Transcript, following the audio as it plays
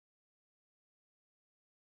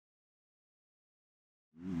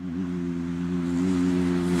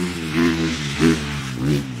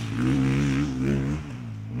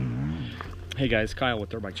Hey guys, Kyle with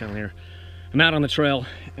Dirt Bike Channel here. I'm out on the trail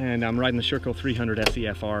and I'm riding the Yurko 300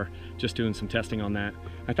 SEFR, just doing some testing on that.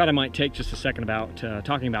 I thought I might take just a second about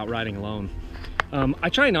talking about riding alone. I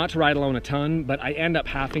try not to ride alone a ton, but I end up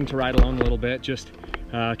having to ride alone a little bit just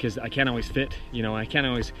because I can't always fit, you know, I can't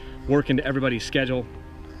always work into everybody's schedule.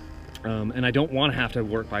 And I don't want to have to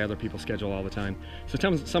work by other people's schedule all the time. So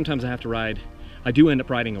sometimes I have to ride, I do end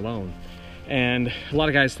up riding alone. And a lot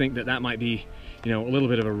of guys think that that might be, you know, a little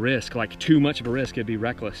bit of a risk, like too much of a risk, it'd be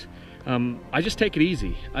reckless. I just take it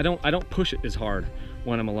easy. I don't push it as hard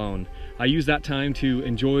when I'm alone. I use that time to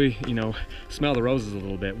enjoy, you know, smell the roses a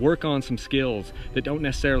little bit, work on some skills that don't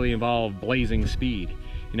necessarily involve blazing speed.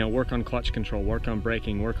 You know, work on clutch control, work on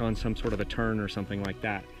braking, work on some sort of a turn or something like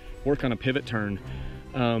that. Work on a pivot turn.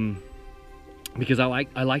 Because I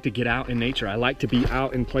like to get out in nature. I like to be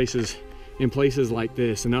out in places like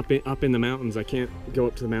this and up in the mountains. I can't go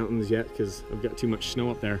up to the mountains yet because I've got too much snow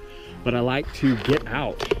up there, but I like to get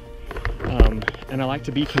out and I like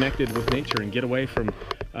to be connected with nature and get away from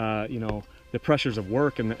you know, the pressures of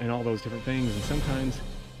work and all those different things. And sometimes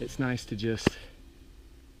it's nice to just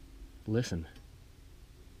listen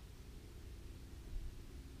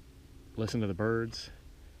to the birds,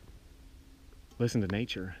 listen to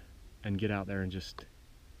nature, and get out there and just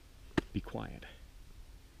be quiet.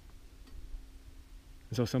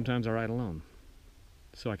 And so sometimes I ride alone,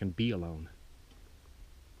 so I can be alone.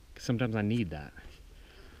 Sometimes I need that.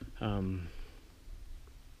 And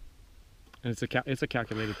it's a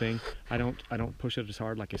calculated thing. I don't push it as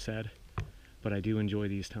hard, like I said, but I do enjoy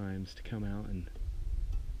these times to come out and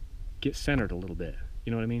get centered a little bit.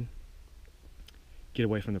 You know what I mean? Get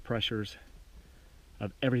away from the pressures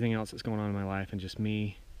of everything else that's going on in my life and just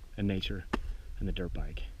me and nature and the dirt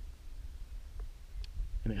bike.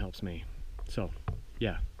 And it helps me. So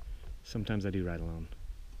yeah, sometimes I do ride alone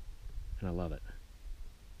and I love it.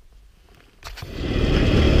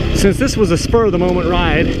 Since this was a spur of the moment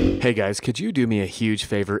ride. Hey guys, could you do me a huge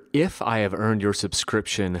favor? If I have earned your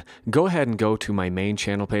subscription, go ahead and go to my main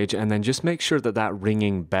channel page and then just make sure that that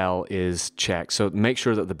ringing bell is checked. So make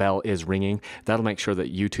sure that the bell is ringing. That'll make sure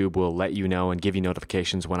that YouTube will let you know and give you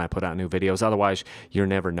notifications when I put out new videos. Otherwise, you're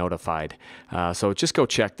never notified. So just go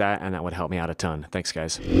check that and that would help me out a ton. Thanks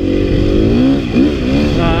guys.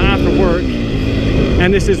 After work,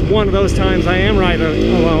 and this is one of those times I am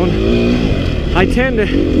riding alone, I tend to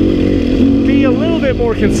be a little bit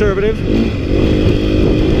more conservative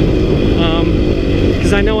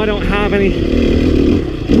because I know I don't have any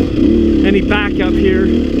backup here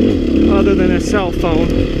other than a cell phone,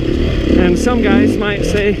 and some guys might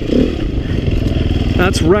say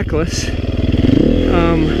that's reckless.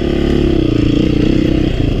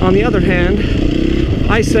 On the other hand,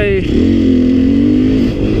 I say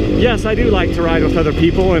yes, I do like to ride with other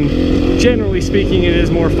people, and generally speaking it is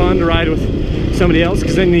more fun to ride with somebody else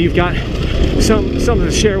because then you've got something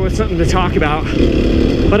to share with, something to talk about.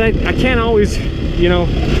 But I can't always, you know,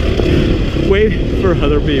 wait for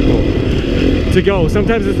other people to go.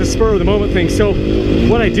 Sometimes it's a spur of the moment thing. So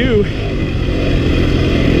what I do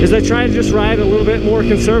is I try to just ride a little bit more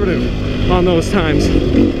conservative on those times.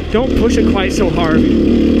 Don't push it quite so hard.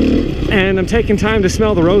 And I'm taking time to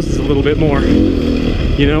smell the roses a little bit more,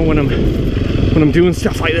 you know, when I'm doing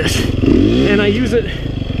stuff like this. And I use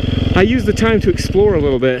the time to explore a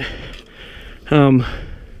little bit. Oh,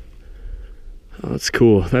 that's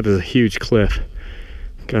cool. That is a huge cliff.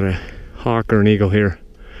 Got a hawk or an eagle here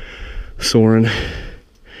soaring.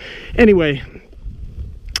 Anyway,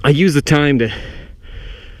 I use the time to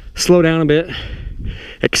slow down a bit,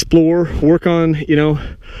 explore, work on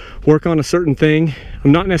a certain thing.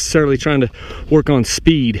 I'm not necessarily trying to work on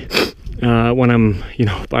speed when I'm, you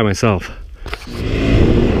know, by myself.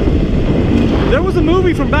 There was a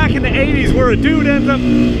movie from back in the 80s where a dude ends up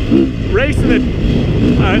racing a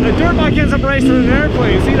dirt bike ends up racing an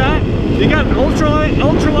airplane. See that? You got an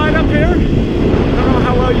ultralight up here. I don't know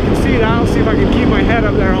how well you can see that. I'll see if I can keep my head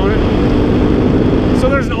up there on it. So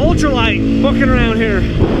there's an ultralight booking around here,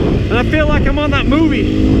 and I feel like I'm on that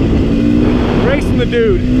movie, racing the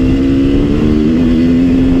dude.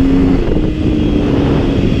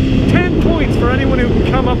 10 points for anyone who can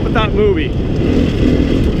come up with that movie.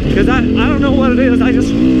 Because I don't know what it is, I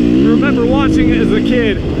just remember watching it as a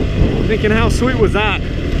kid, thinking how sweet was that.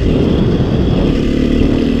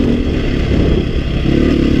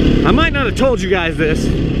 I might not have told you guys this,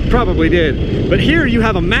 probably did, but here you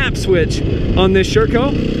have a map switch on this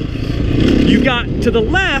Yurko. You've got to the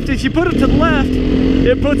left, if you put it to the left,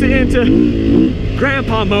 it puts it into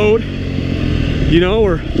grandpa mode, you know,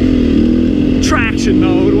 or traction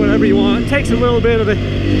mode, whatever you want. It takes a little bit of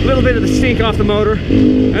the stink off the motor.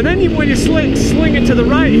 And then when you sling it to the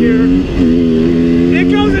right here, it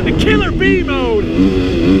goes into killer bee mode.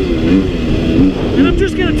 And I'm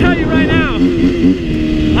just gonna tell you right now,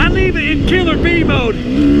 I leave it in killer bee mode.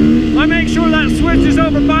 I make sure that switches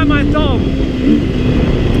over by my thumb.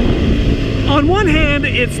 On one hand,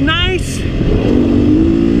 it's nice.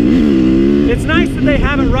 It's nice that they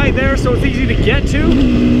have it right there so it's easy to get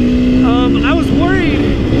to. I was worried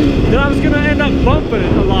that I was gonna end up bumping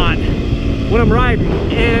it a lot when I'm riding,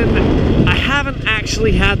 and I haven't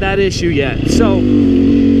actually had that issue yet. So,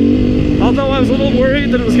 although I was a little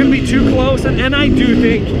worried that it was gonna be too close, and I do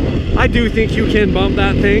think you can bump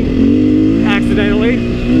that thing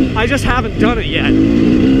accidentally. I just haven't done it yet.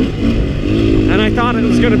 And I thought it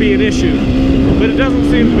was gonna be an issue, but it doesn't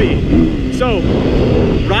seem to be. So,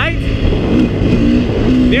 right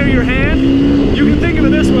near your hand, you can think of it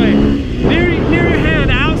this way. Near your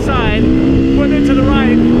hand outside, putting it to the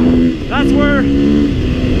right, that's where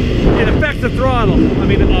it affects the throttle. I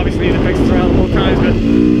mean, obviously it affects the throttle both times, but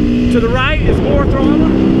to the right is more throttle,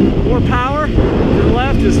 more power. To the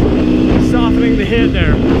left is softening the hit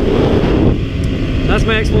there. That's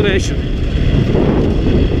my explanation.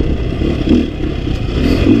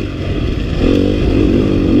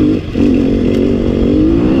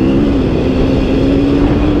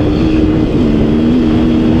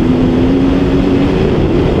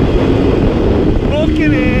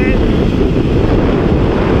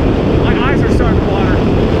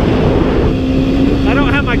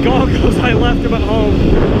 Goggles, I left them at home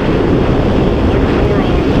like a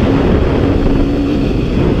moron.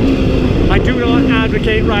 I do not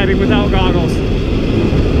advocate riding without goggles.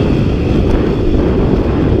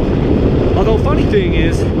 Although funny thing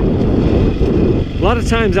is, a lot of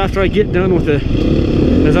times after I get done with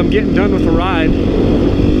as I'm getting done with the ride,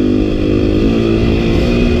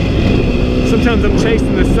 sometimes I'm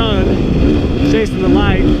chasing the sun, chasing the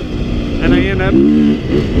light, and I end up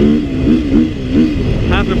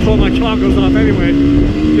having to pull my goggles off anyway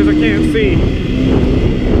because I can't see.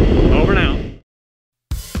 Over and out.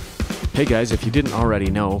 Hey guys, if you didn't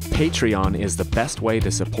already know, Patreon is the best way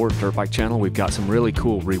to support Dirt Bike Channel. We've got some really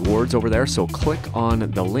cool rewards over there, so click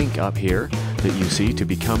on the link up here that you see to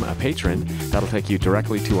become a patron. That'll take you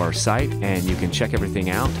directly to our site and you can check everything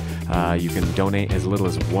out. You can donate as little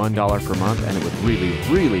as $1 per month and it would really,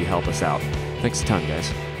 really help us out. Thanks a ton,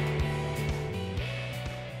 guys.